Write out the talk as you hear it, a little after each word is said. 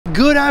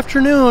Good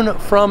afternoon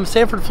from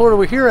Sanford, Florida.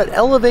 We're here at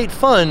Elev8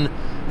 Fun,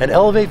 and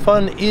Elev8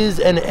 Fun is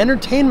an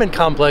entertainment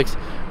complex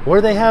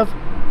where they have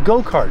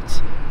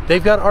go-karts.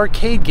 They've got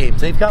arcade games,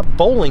 they've got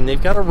bowling,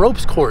 they've got a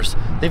ropes course,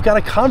 they've got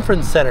a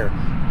conference center,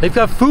 they've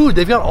got food,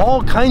 they've got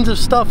all kinds of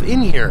stuff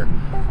in here.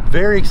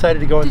 Very excited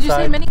to go inside. Did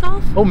you say mini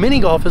golf? Oh, mini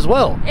golf as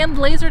well. And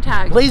laser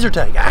tag. Laser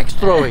tag, axe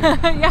throwing.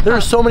 Yeah. There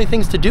are so many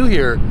things to do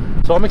here.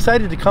 So I'm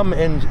excited to come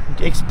and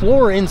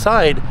explore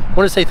inside. I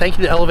want to say thank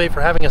you to Elev8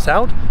 for having us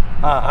out.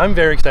 I'm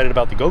very excited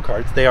about the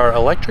go-karts. They are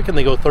electric and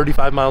they go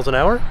 35 miles an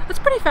hour. That's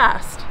pretty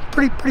fast.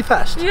 Pretty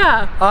fast.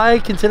 Yeah. I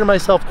consider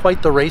myself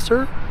quite the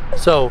racer,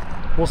 so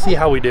we'll see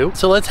how we do.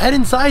 So let's head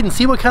inside and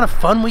see what kind of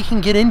fun we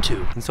can get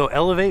into. And so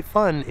Elev8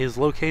 Fun is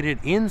located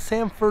in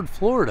Sanford,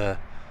 Florida.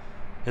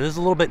 And this is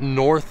a little bit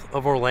north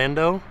of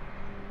Orlando.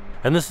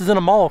 And this is in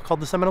a mall called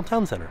the Seminole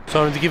Town Center. So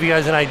I wanted to give you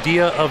guys an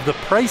idea of the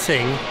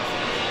pricing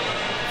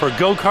for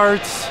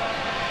go-karts,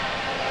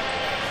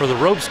 for the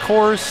ropes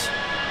course,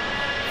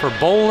 for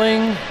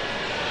bowling,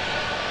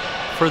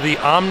 for the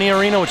Omni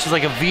Arena, which is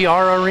like a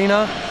VR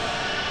arena,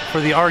 for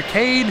the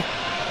arcade,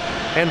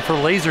 and for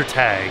laser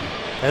tag.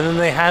 And then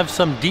they have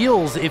some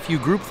deals if you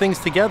group things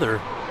together.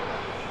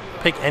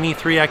 Pick any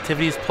 3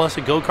 activities plus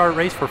a go-kart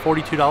race for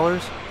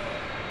 $42.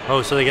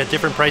 Oh, so they got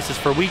different prices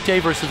for weekday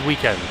versus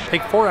weekend.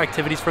 Pick 4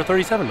 activities for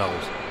 $37.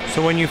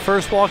 So when you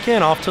first walk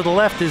in, off to the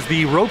left is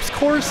the ropes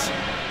course.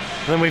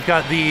 And then we've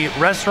got the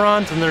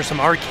restaurant, and there's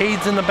some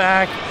arcades in the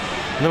back.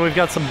 And then we've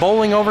got some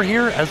bowling over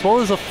here, as well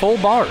as a full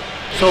bar.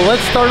 So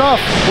let's start off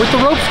with the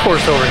ropes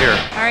course over here.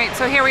 All right,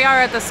 so here we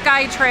are at the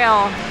Sky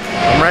Trail.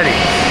 I'm ready.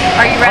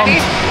 Are you ready?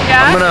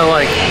 Yeah? I'm gonna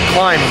like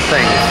climb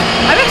things.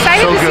 I'm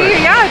excited So to good.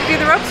 see you, do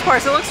the ropes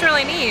course. It looks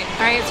really neat.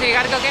 All right, so you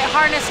gotta go get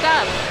harnessed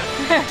up.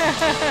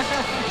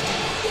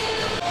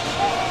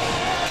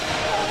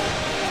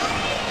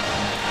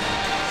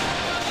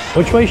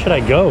 Which way should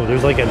I go?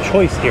 There's like a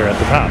choice here at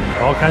the top.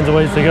 All kinds of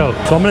ways to go.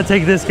 So I'm gonna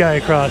take this guy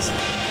across.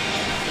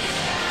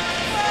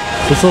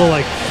 This little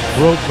like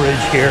rope bridge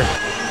here.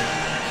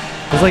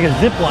 There's like a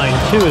zip line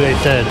too, they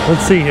said.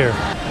 Let's see here.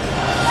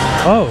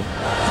 Oh,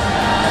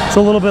 it's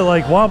a little bit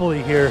like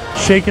wobbly here.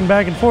 Shaking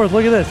back and forth,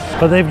 look at this.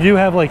 But they do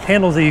have like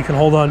handles that you can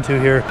hold on to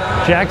here.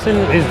 Jackson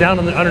is down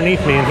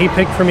underneath me and he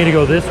picked for me to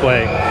go this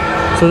way.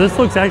 So this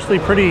looks actually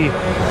pretty,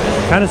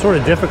 kind of sort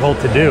of difficult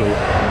to do.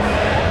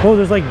 Oh,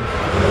 there's like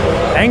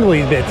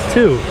angly bits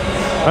too.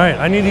 All right,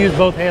 I need to use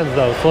both hands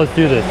though, so let's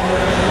do this.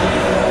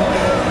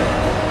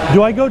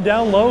 Do I go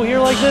down low here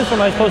like this, or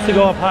am I supposed to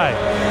go up high?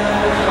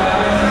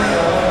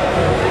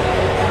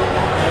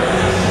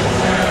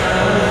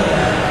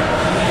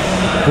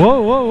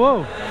 Whoa, whoa,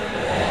 whoa.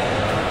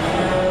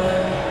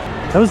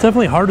 That was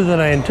definitely harder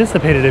than I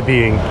anticipated it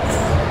being.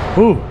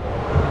 Ooh.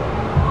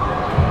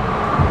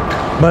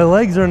 My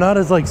legs are not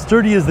as like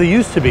sturdy as they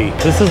used to be.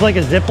 This is like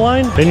a zip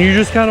line, and you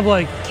just kind of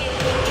like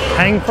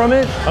hang from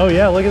it. Oh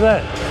yeah, look at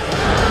that.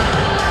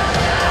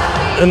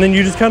 And then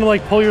you just kind of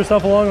like pull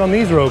yourself along on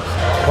these ropes.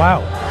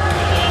 Wow.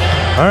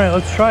 All right,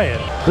 let's try it.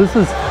 This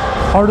is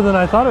harder than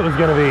I thought it was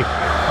gonna be.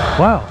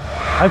 Wow.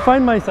 I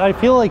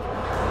feel like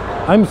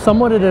I'm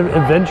somewhat an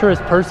adventurous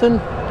person.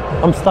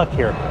 I'm stuck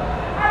here.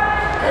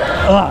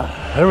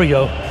 There we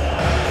go.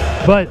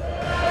 But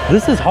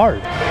this is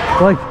hard.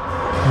 Like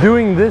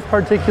doing this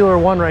particular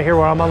one right here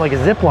where I'm on like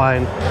a zip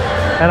line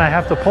and I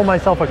have to pull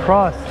myself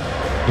across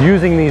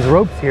using these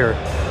ropes here.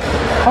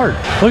 Hard.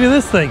 Look at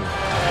this thing.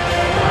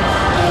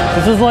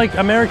 This is like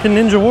American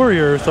Ninja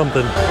Warrior or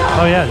something.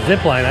 Oh yeah,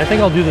 zip line. I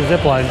think I'll do the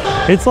zip line.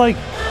 It's like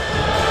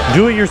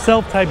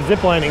do-it-yourself type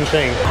zip lining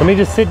thing. Let me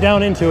just sit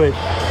down into it.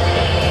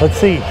 Let's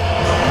see.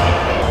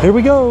 Here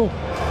we go.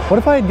 What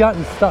if I had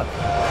gotten stuck?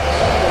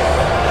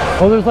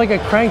 Oh, there's like a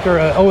crank or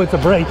a, oh, it's a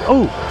brake.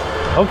 Oh,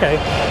 okay.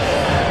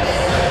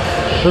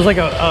 There's like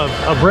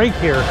a brake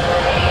here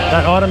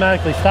that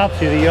automatically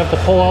stops you that you have to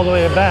pull all the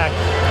way back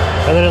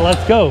and then it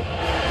lets go.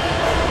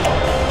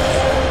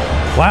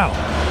 Wow.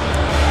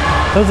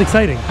 That was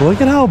exciting. Look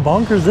at how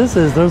bonkers this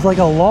is. There's like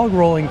a log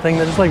rolling thing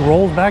that just like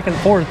rolls back and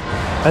forth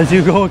as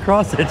you go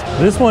across it.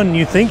 This one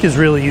you think is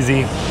really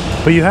easy,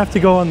 but you have to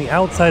go on the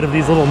outside of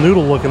these little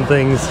noodle looking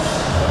things,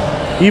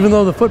 even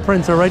though the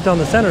footprints are right down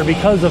the center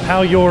because of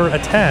how you're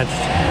attached.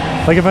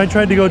 Like if I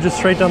tried to go just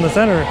straight down the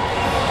center,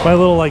 my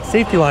little like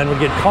safety line would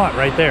get caught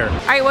right there.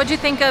 All right, what'd you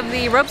think of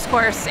the ropes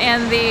course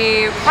and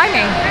the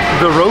climbing?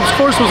 The ropes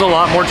course was a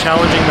lot more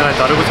challenging than I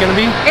thought it was gonna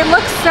be. It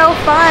looks so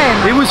fun.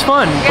 It was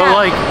fun, but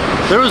like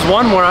there was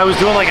one where I was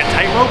doing like a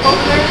tightrope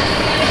over there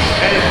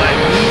and my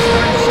knees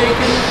started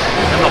shaking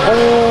and the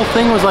whole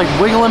thing was like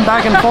wiggling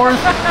back and forth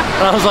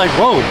and I was like,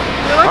 whoa.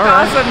 It looked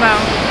awesome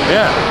though.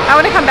 Yeah. I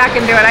want to come back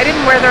and do it. I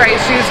didn't wear the right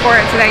shoes for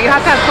it today. You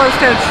have to have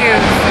closed-toed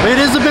shoes. It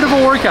is a bit of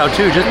a workout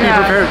too, just be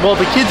prepared. Well,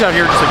 the kids out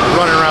here just like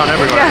running around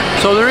everywhere. Yeah.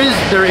 So there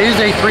is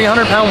a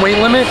 300-pound weight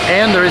limit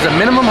and there is a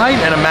minimum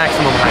height and a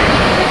maximum height.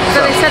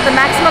 So they said the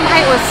maximum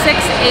height was 6'8".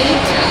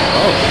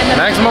 Oh, the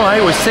maximum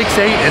height was 6'8"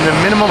 and the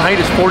minimum height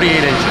is 48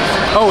 inches.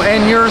 Oh,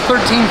 and you're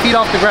 13 feet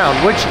off the ground,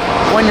 which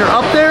when you're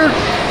up there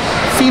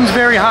seems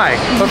very high,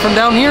 but from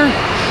down here,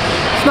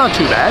 it's not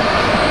too bad.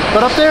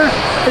 But up there,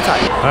 It's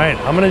high. All right,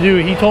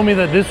 he told me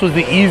that this was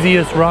the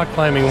easiest rock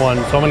climbing one,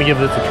 so I'm gonna give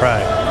this a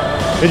try.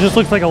 It just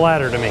looks like a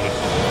ladder to me.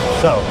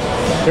 So,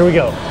 here we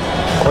go.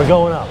 We're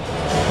going up.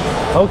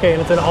 Okay,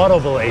 and it's an auto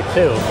belay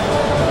too.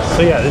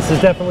 So yeah, this is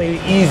definitely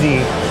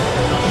easy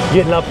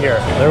getting up here.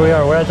 There we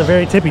are, we're at the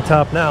very tippy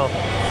top now.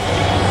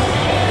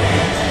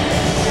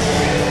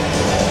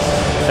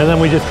 And then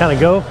we just kind of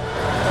go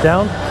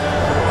down.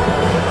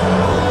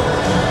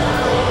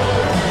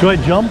 Do I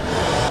jump?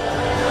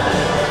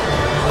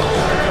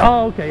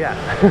 Oh, okay, yeah.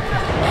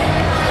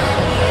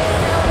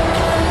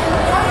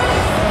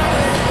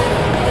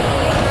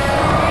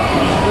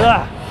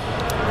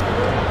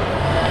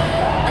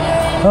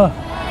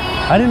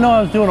 I didn't know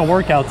I was doing a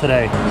workout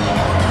today.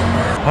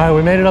 All right,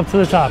 we made it up to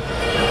the top.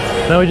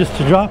 Now we just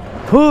drop.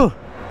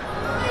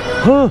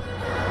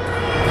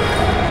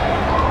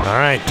 All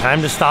right,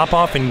 time to stop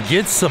off and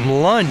get some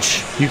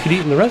lunch. You could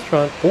eat in the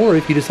restaurant, or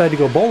if you decide to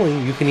go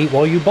bowling, you can eat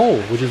while you bowl,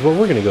 which is what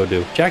we're gonna go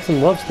do.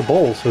 Jackson loves to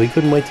bowl, so he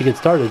couldn't wait to get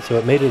started, so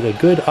it made it a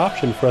good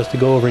option for us to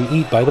go over and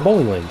eat by the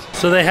bowling lanes.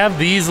 So they have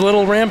these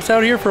little ramps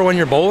out here for when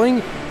you're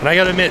bowling, and I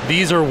gotta admit,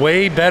 these are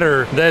way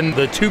better than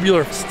the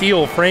tubular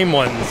steel frame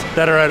ones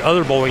that are at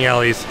other bowling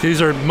alleys.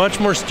 These are much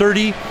more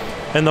sturdy,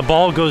 and the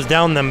ball goes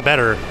down them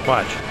better.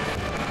 Watch.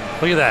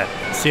 Look at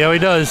that. See how he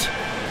does.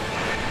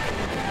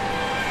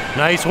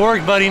 Nice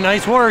work, buddy,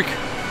 nice work.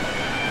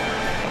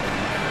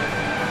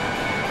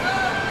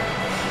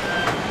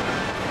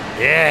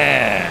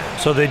 Yeah.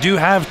 So they do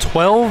have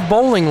 12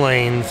 bowling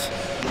lanes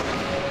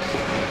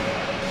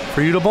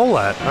for you to bowl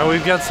at. Now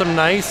we've got some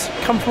nice,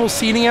 comfortable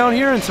seating out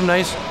here and some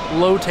nice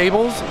low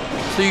tables.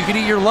 So you can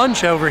eat your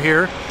lunch over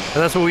here. And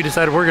that's what we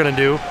decided we're gonna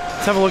do.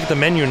 Let's have a look at the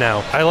menu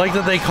now. I like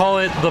that they call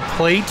it The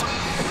Plate.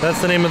 That's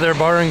the name of their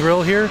bar and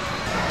grill here.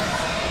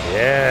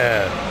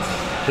 Yeah.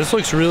 This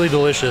looks really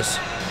delicious.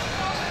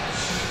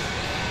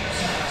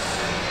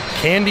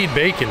 Candied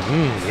bacon,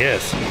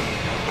 yes.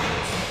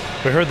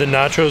 We heard the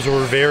nachos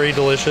were very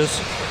delicious.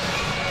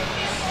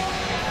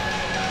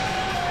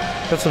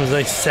 Got some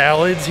nice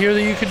salads here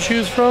that you could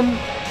choose from.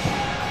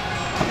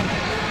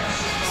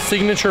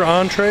 Signature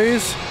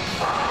entrees.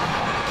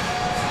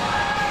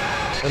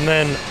 And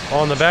then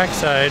on the back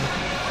side,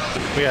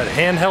 we got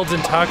handhelds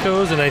and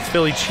tacos, a nice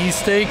Philly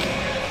cheesesteak.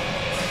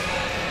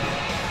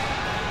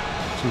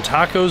 Some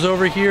tacos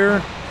over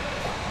here.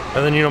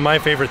 And then, you know, my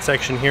favorite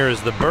section here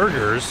is the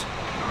burgers.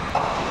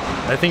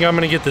 I think I'm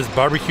gonna get this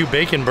barbecue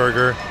bacon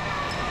burger.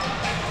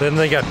 Then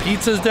they got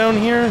pizzas down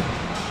here.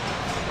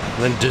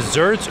 And then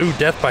desserts, ooh,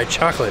 death by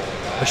chocolate.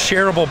 A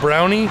shareable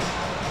brownie,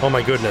 oh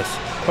my goodness.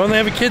 Oh, and they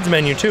have a kids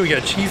menu too. We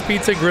got cheese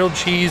pizza, grilled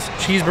cheese,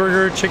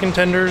 cheeseburger, chicken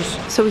tenders.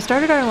 So we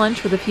started our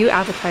lunch with a few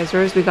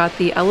appetizers. We got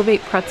the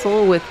Elev8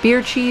 pretzel with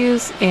beer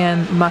cheese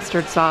and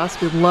mustard sauce.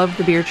 We loved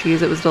the beer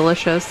cheese, it was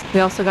delicious. We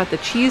also got the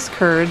cheese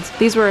curds.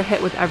 These were a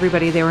hit with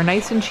everybody. They were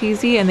nice and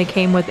cheesy, and they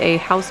came with a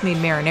house-made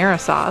marinara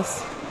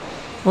sauce.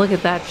 Look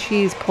at that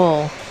cheese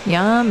pull.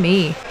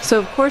 Yummy. So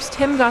of course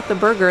Tim got the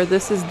burger.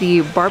 This is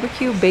the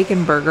barbecue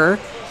bacon burger.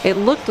 It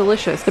looked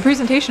delicious. The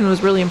presentation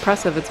was really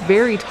impressive. It's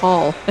very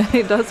tall, and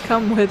it does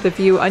come with a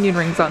few onion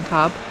rings on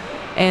top.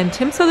 And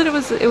Tim said that it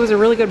was a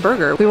really good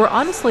burger. We were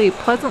honestly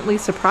pleasantly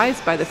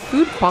surprised by the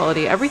food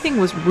quality. Everything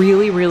was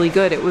really, really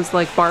good. It was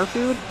like bar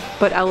food,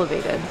 but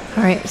elevated.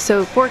 All right,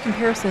 so for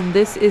comparison,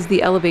 this is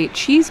the Elev8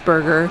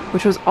 cheeseburger,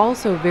 which was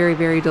also very,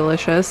 very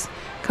delicious.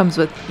 Comes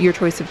with your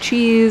choice of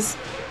cheese,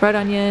 red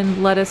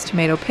onion, lettuce,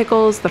 tomato,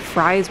 pickles. The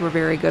fries were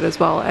very good as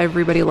well.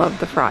 Everybody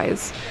loved the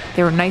fries.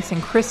 They were nice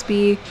and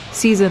crispy,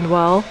 seasoned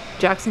well.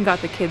 Jackson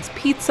got the kids'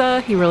 pizza.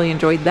 He really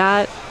enjoyed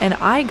that. And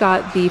I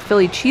got the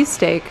Philly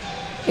cheesesteak.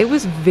 It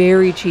was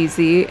very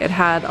cheesy. It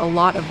had a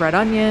lot of red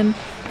onion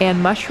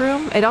and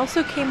mushroom. It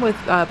also came with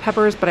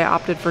peppers, but I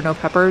opted for no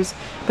peppers.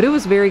 But it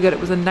was very good. It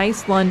was a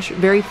nice lunch,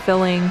 very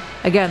filling.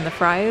 Again, the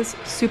fries,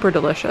 super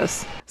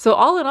delicious. So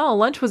all in all,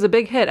 lunch was a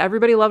big hit.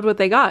 Everybody loved what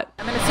they got.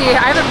 I'm gonna see,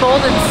 I haven't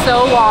bowled in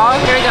so long.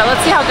 Here we go,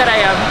 let's see how good I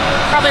am.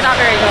 Probably not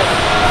very good.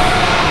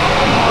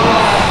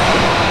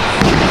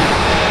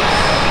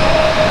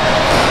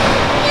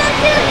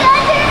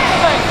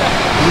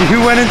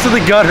 You went into the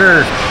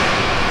gutter.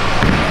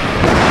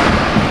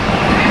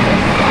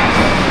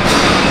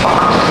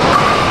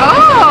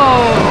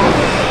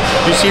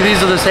 Oh! You see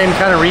these are the same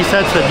kind of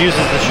resets that uses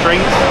the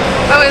strings?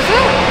 Oh, is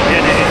it?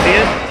 Yeah, did you see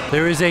it?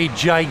 There is a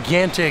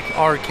gigantic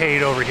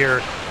arcade over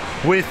here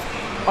with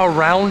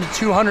around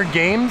 200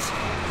 games.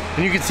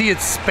 And you can see it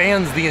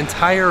spans the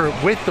entire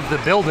width of the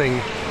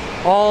building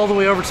all the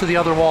way over to the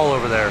other wall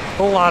over there.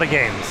 A lot of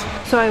games.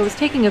 So I was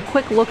taking a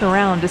quick look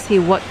around to see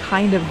what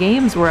kind of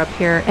games were up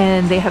here,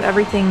 and they have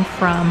everything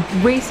from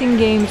racing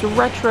games,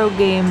 retro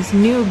games,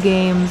 new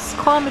games,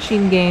 claw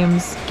machine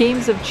games,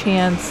 games of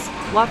chance,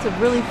 lots of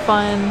really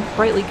fun,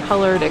 brightly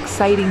colored,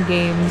 exciting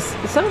games.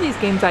 Some of these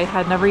games I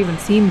had never even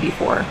seen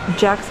before.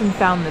 Jackson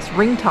found this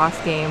ring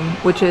toss game,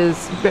 which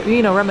is,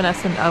 you know,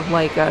 reminiscent of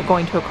like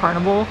going to a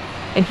carnival,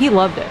 and he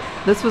loved it.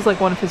 This was like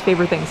one of his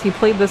favorite things. He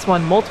played this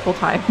one multiple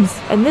times.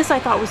 And this I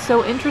thought was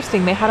so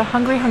interesting. They had a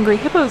Hungry Hungry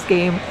Hippos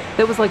game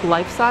that was like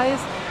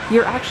life-size.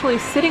 You're actually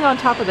sitting on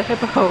top of the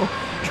hippo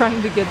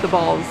trying to get the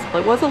balls.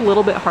 It was a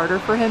little bit harder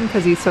for him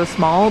because he's so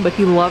small, but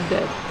he loved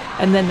it.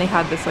 And then they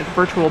had this like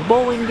virtual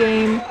bowling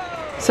game.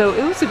 So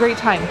it was a great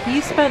time. He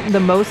spent the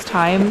most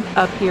time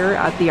up here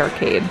at the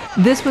arcade.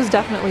 This was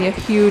definitely a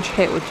huge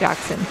hit with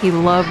Jackson. He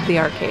loved the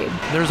arcade.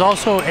 There's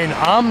also an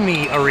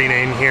Omni arena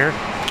in here.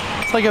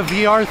 It's like a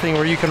VR thing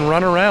where you can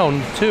run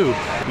around too.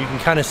 You can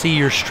kind of see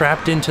you're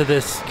strapped into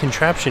this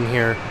contraption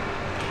here,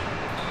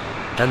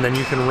 and then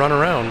you can run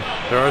around.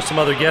 There are some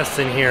other guests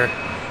in here,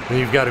 and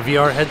you've got a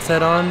VR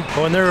headset on.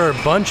 Oh, and there are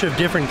a bunch of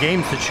different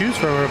games to choose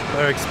from,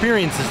 or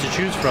experiences to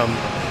choose from.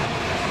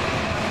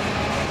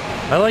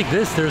 I like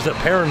this. There's a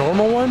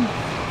paranormal one.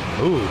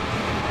 Ooh,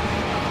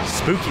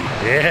 spooky.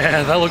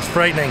 Yeah, that looks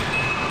frightening.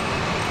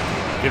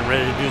 Getting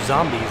ready to do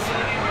zombies.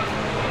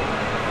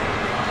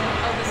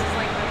 Oh, this is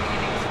like the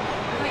beginning.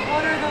 Like,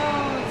 what are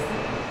those?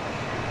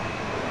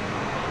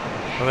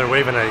 Oh, they're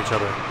waving at each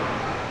other.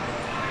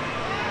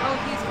 Oh,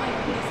 he's playing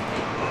this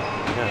thing.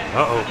 Yeah.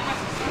 Uh-oh.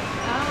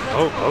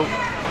 Oh.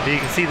 You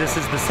can see this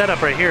is the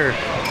setup right here.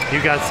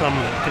 You got some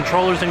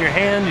controllers in your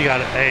hand, you got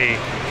a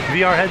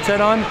VR headset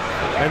on,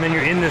 and then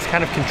you're in this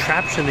kind of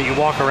contraption that you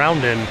walk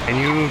around in, and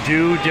you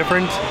do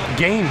different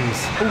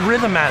games. Oh,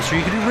 Rhythm Master,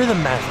 you can do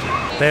Rhythm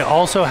Master. They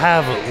also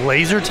have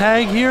laser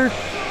tag here.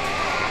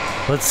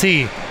 Let's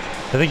see.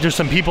 I think there's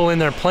some people in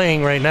there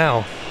playing right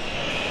now.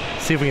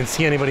 Let's see if we can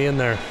see anybody in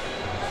there.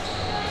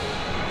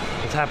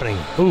 What's happening?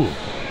 Ooh.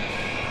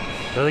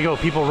 There they go,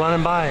 people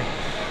running by.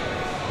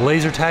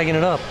 Laser tagging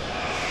it up.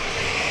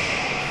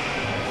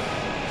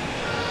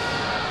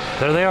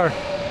 There they are.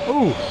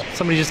 Ooh,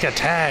 somebody just got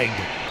tagged.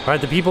 All right,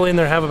 the people in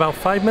there have about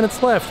 5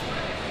 minutes left,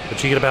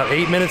 but you get about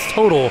 8 minutes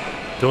total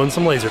doing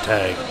some laser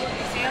tag.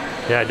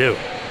 Yeah, I do.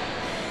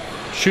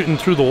 Shooting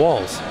through the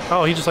walls.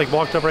 Oh, he just like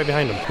walked up right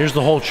behind him. Here's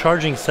the whole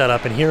charging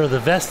setup, and here are the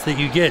vests that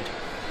you get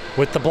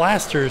with the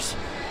blasters.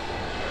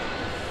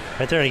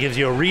 Right there, and it gives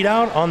you a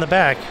readout on the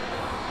back,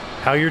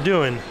 how you're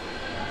doing.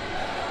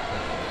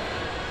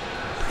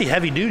 Pretty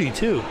heavy duty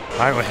too. All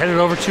right, we're headed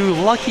over to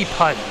Lucky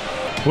Putt,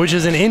 which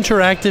is an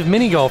interactive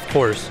mini golf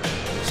course.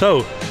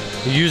 So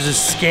it uses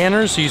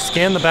scanners, so you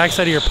scan the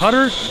backside of your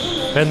putter,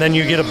 and then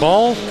you get a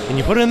ball and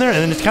you put it in there, and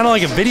then it's kind of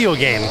like a video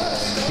game.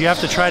 You have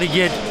to try to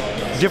get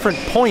different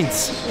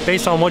points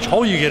based on which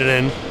hole you get it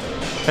in,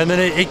 and then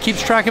it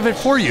keeps track of it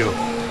for you.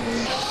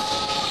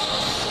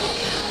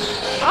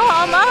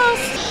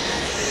 Almost!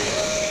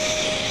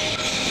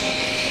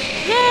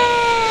 Yeah!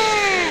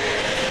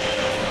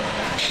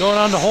 Going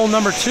on to hole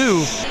number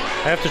 2,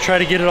 I have to try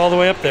to get it all the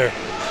way up there.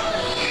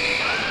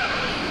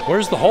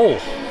 Where's the hole?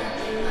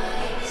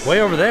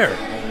 Way over there.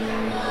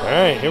 All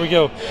right, here we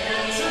go.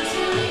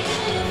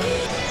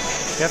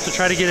 You have to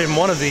try to get in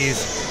one of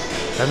these,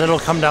 and then it'll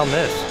come down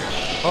this.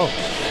 Oh.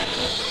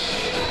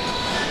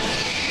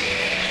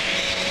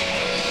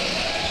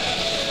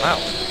 Wow.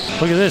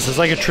 Look at this. It's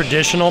like a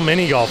traditional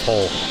mini golf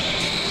hole.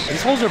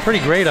 These holes are pretty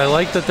great. I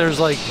like that there's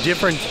like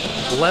different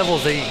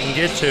levels that you can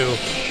get to,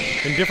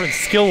 and different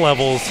skill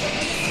levels,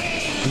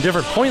 and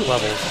different point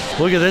levels.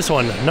 Look at this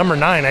one, number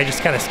 9. I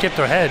just kind of skipped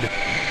ahead.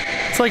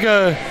 It's like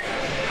a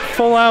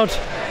full out.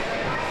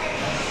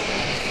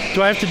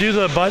 Do I have to do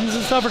the buttons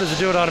and stuff, or does it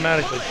do it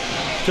automatically?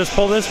 Just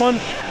pull this one.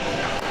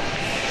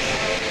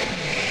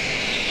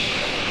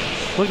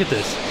 Look at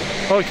this.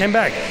 Oh, it came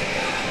back.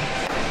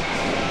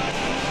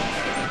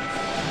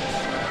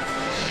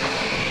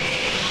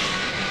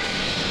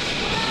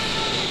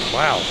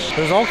 Wow.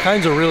 There's all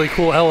kinds of really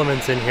cool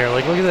elements in here.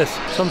 Like, look at this.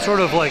 Some sort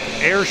of like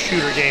air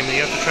shooter game that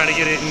you have to try to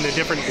get it in a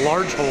different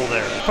large hole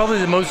there. Probably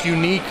the most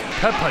unique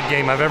putt-putt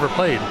game I've ever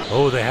played.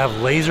 Oh, they have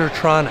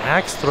Lasertron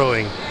axe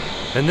throwing.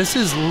 And this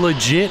is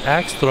legit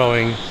axe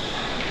throwing.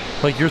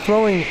 Like, you're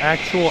throwing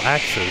actual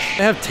axes.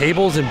 They have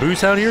tables and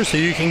booths out here so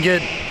you can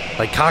get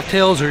like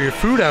cocktails or your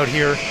food out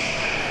here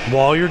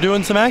while you're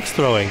doing some axe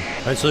throwing.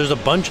 All right, so there's a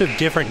bunch of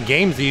different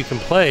games that you can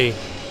play.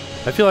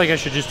 I feel like I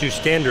should just do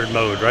standard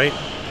mode, right?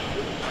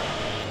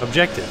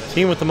 Objective.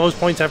 Team with the most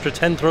points after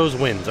 10 throws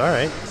wins. All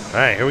right,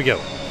 here we go.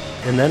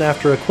 And then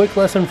after a quick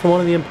lesson from one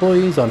of the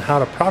employees on how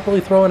to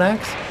properly throw an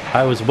axe,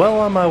 I was well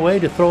on my way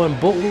to throwing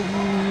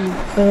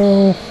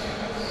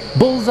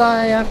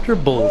bullseye after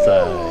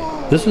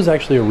bullseye. This was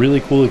actually a really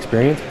cool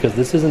experience because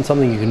this isn't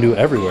something you can do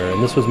everywhere,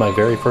 and this was my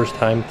very first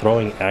time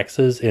throwing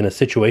axes in a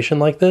situation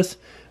like this,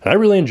 and I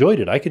really enjoyed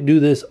it. I could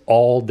do this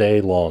all day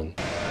long.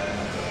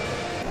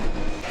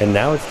 And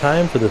now it's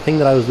time for the thing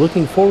that I was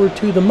looking forward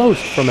to the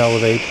most from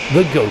Elev8,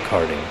 the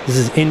go-karting. This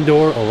is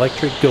indoor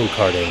electric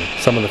go-karting,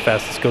 some of the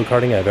fastest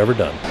go-karting I've ever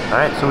done. All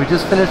right, so we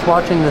just finished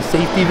watching the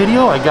safety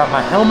video. I got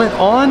my helmet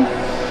on,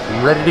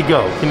 I'm ready to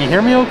go. Can you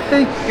hear me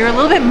okay? You're a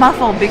little bit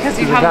muffled because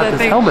you have the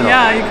big helmet on.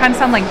 Yeah, you kind of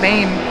sound like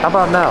Bane. How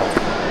about now?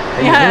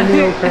 Can you hear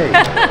me okay?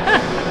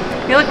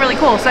 You look really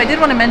cool. So I did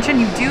want to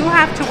mention you do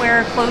have to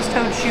wear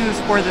closed-toed shoes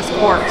for this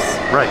course.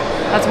 Right.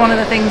 That's one of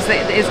the things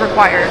that is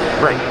required.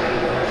 Right.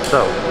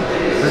 So,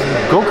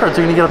 go-karts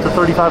are going to get up to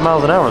 35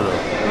 miles an hour though.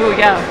 Ooh,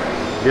 yeah.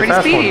 Pretty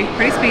speedy.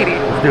 Pretty speedy.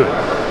 Let's do it.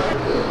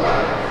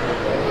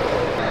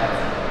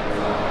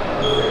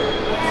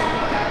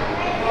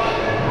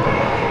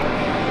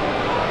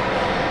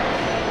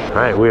 All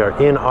right, we are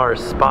in our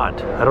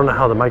spot. I don't know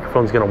how the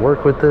microphone's gonna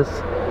work with this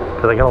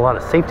because I got a lot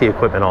of safety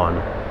equipment on.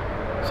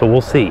 So we'll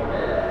see.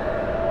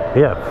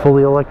 Yeah,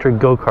 fully electric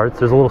go-karts.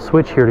 There's a little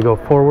switch here to go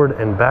forward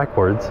and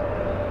backwards.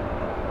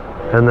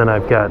 And then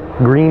I've got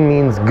green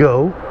means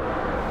go,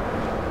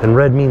 and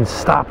red means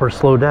stop or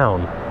slow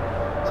down.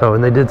 So,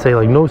 and they did say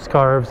like no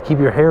scarves, keep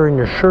your hair in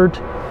your shirt,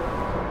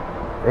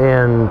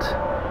 and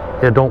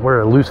yeah, don't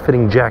wear a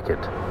loose-fitting jacket.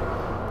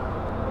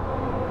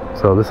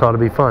 So this ought to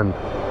be fun.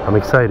 I'm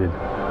excited.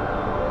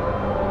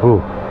 Ooh,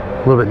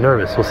 a little bit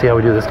nervous. We'll see how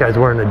we do. This guy's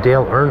wearing a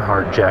Dale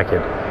Earnhardt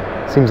jacket.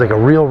 Seems like a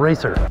real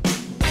racer.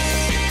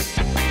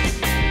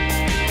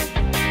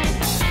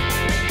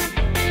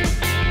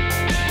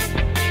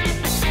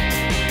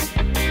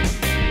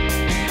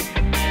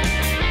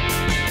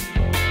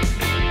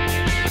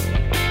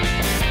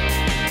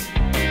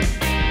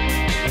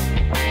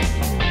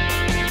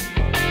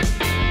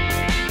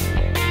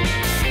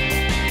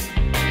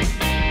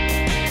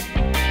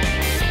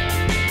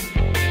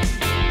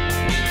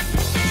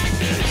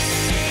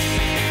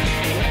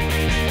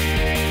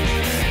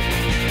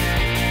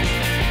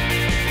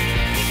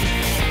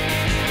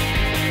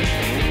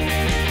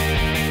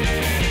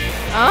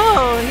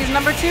 Oh, he's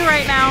number 2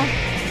 right now.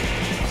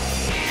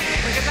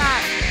 Look at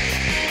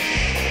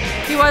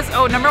that. He was,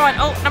 oh, number 1.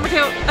 Oh, number 2.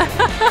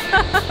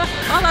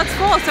 Oh, that's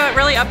cool. So it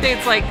really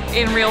updates like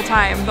in real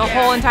time, the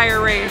whole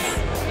entire race.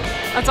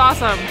 That's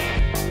awesome.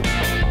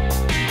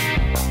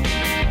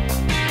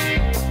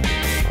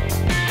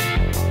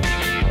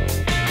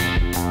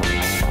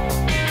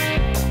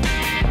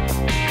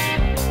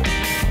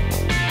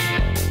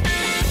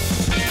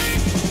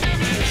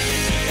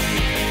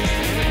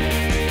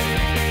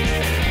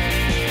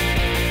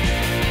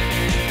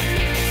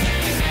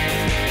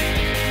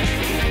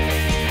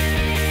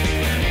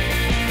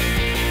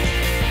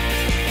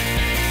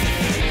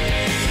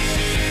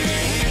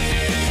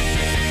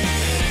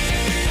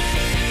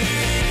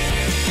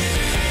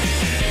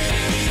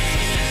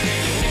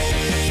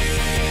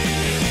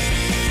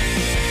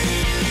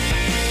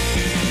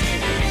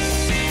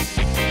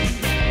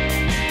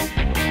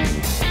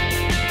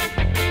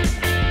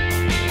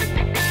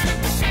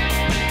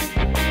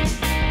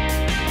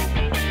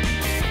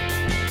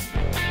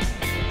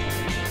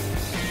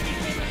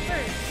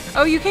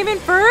 Oh, you came in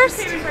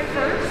first?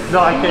 No,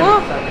 I came in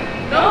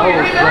second. No,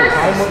 you're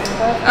first.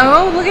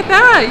 Oh, look at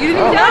that. You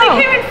didn't even know. Daddy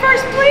came in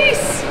first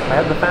place.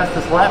 I had the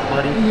fastest lap,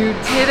 buddy. You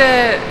did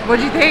it.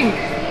 What'd you think?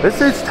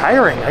 This is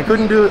tiring. I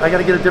couldn't do it. I got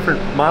to get a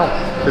different mount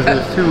because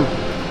there's two.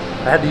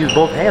 I had to use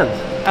both hands.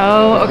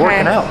 Oh, okay.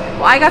 Working out.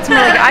 Well, I got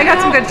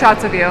some good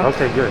shots of you.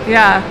 Okay, good.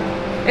 Yeah.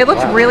 It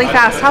looked really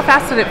fast. How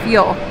fast did it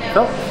feel?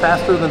 Felt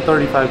faster than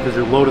 35 because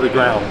you're low to the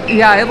ground.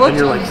 Yeah, it looked and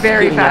you're like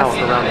very skidding fast.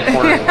 out around the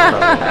corner.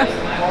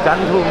 Got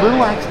into a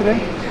little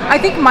accident. I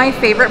think my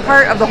favorite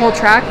part of the whole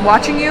track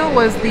watching you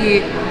was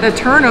the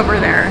turn over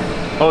there.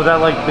 Oh,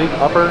 that like big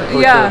upper?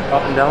 Like Yeah. the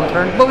up and down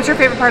turn? What was your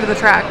favorite part of the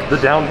track? The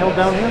downhill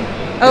down here?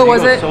 Oh,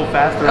 was you go it? so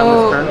fast around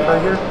this turn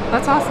right here?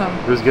 That's awesome.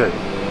 It was good.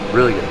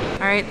 Really good.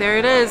 All right, there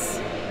it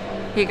is.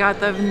 He got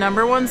the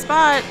number 1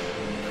 spot.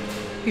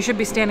 You should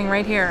be standing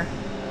right here.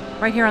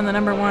 Right here on the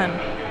number 1.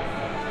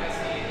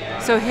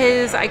 So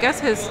I guess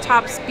his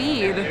top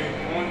speed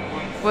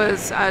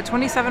was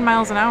 27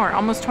 miles an hour,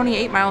 almost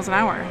 28 miles an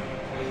hour.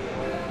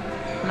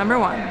 Number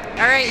 1.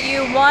 All right,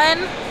 you won.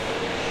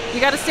 You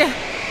got to stand.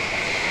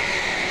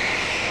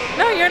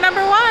 No, you're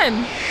number 1.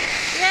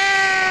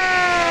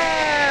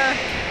 Yeah.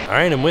 All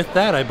right, and with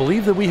that, I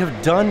believe that we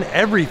have done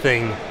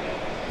everything.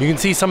 You can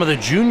see some of the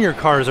junior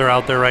cars are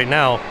out there right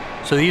now.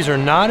 So these are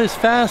not as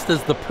fast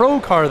as the pro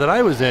car that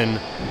I was in.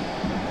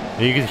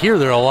 And you can hear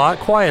they're a lot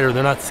quieter.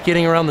 They're not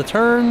skidding around the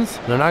turns.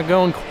 They're not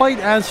going quite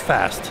as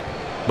fast.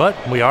 But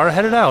we are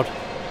headed out.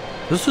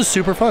 This was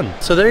super fun.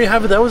 So there you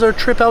have it. That was our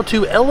trip out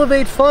to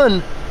Elev8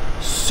 Fun.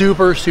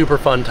 Super, super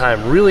fun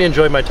time. Really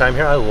enjoyed my time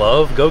here. I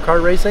love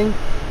go-kart racing.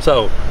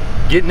 So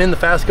getting in the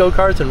fast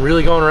go-karts and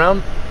really going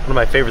around, one of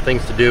my favorite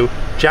things to do.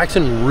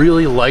 Jackson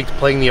really liked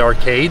playing the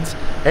arcades.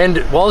 And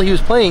while he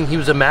was playing, he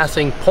was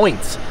amassing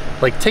points,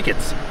 like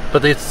tickets.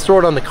 But they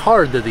stored on the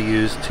card that they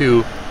used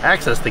to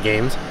access the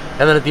games.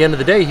 And then at the end of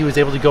the day, he was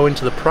able to go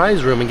into the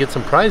prize room and get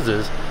some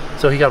prizes.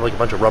 So he got like a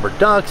bunch of rubber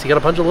ducks, he got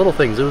a bunch of little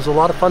things. It was a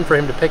lot of fun for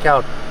him to pick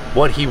out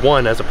what he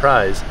won as a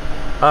prize.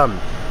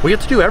 We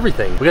got to do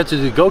everything. We got to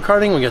do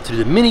go-karting, we got to do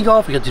the mini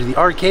golf, we got to do the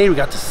arcade, we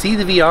got to see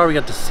the VR, we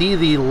got to see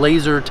the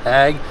laser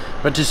tag,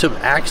 we got to do some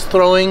axe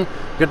throwing,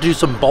 we got to do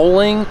some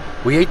bowling,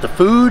 we ate the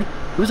food.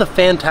 It was a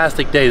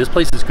fantastic day. This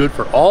place is good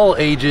for all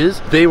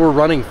ages. They were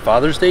running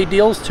Father's Day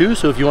deals too,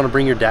 so if you want to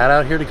bring your dad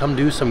out here to come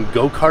do some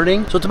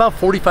go-karting. So it's about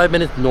 45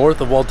 minutes north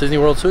of Walt Disney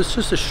World, so it's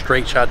just a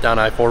straight shot down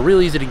I-4,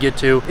 really easy to get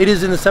to. It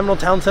is in the Seminole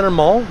Town Center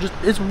Mall.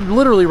 It's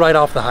literally right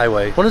off the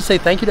highway. I want to say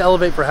thank you to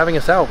Elev8 for having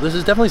us out. This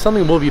is definitely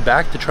something we'll be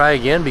back to try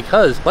again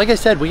because, like I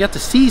said, we got to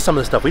see some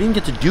of the stuff. We didn't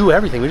get to do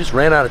everything. We just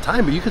ran out of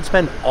time, but you could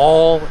spend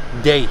all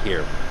day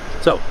here.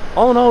 So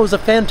all in all, it was a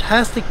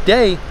fantastic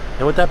day.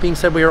 And with that being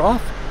said, we are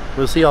off.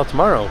 We'll see y'all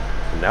tomorrow.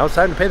 And now it's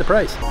time to pay the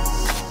price.